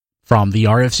From the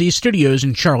RFC studios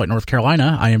in Charlotte, North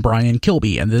Carolina, I am Brian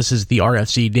Kilby, and this is the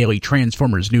RFC Daily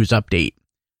Transformers News Update.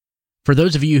 For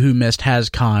those of you who missed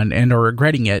HasCon and are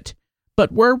regretting it,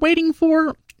 but were waiting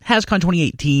for HasCon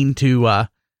 2018 to,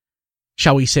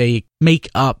 shall we say, make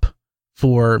up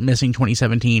for missing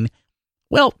 2017,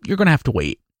 well, you're going to have to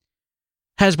wait.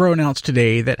 Hasbro announced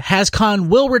today that HasCon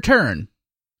will return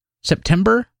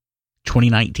September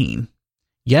 2019.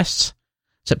 Yes,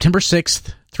 September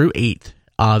 6th through 8th.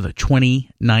 Of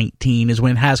 2019 is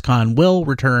when HasCon will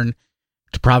return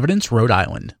to Providence, Rhode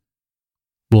Island.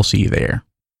 We'll see you there.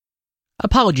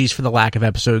 Apologies for the lack of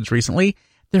episodes recently.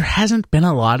 There hasn't been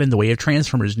a lot in the way of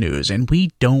Transformers news, and we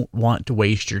don't want to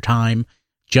waste your time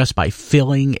just by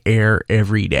filling air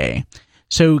every day.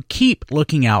 So keep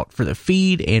looking out for the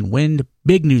feed, and when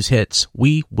big news hits,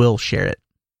 we will share it.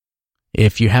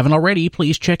 If you haven't already,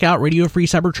 please check out Radio Free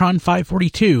Cybertron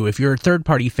 542. If you're a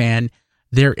third-party fan,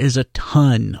 there is a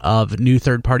ton of new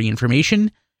third-party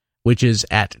information, which is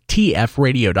at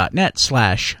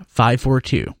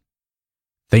tfradio.net/542.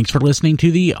 Thanks for listening to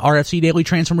the RFC Daily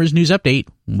Transformers News Update.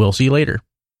 We'll see you later.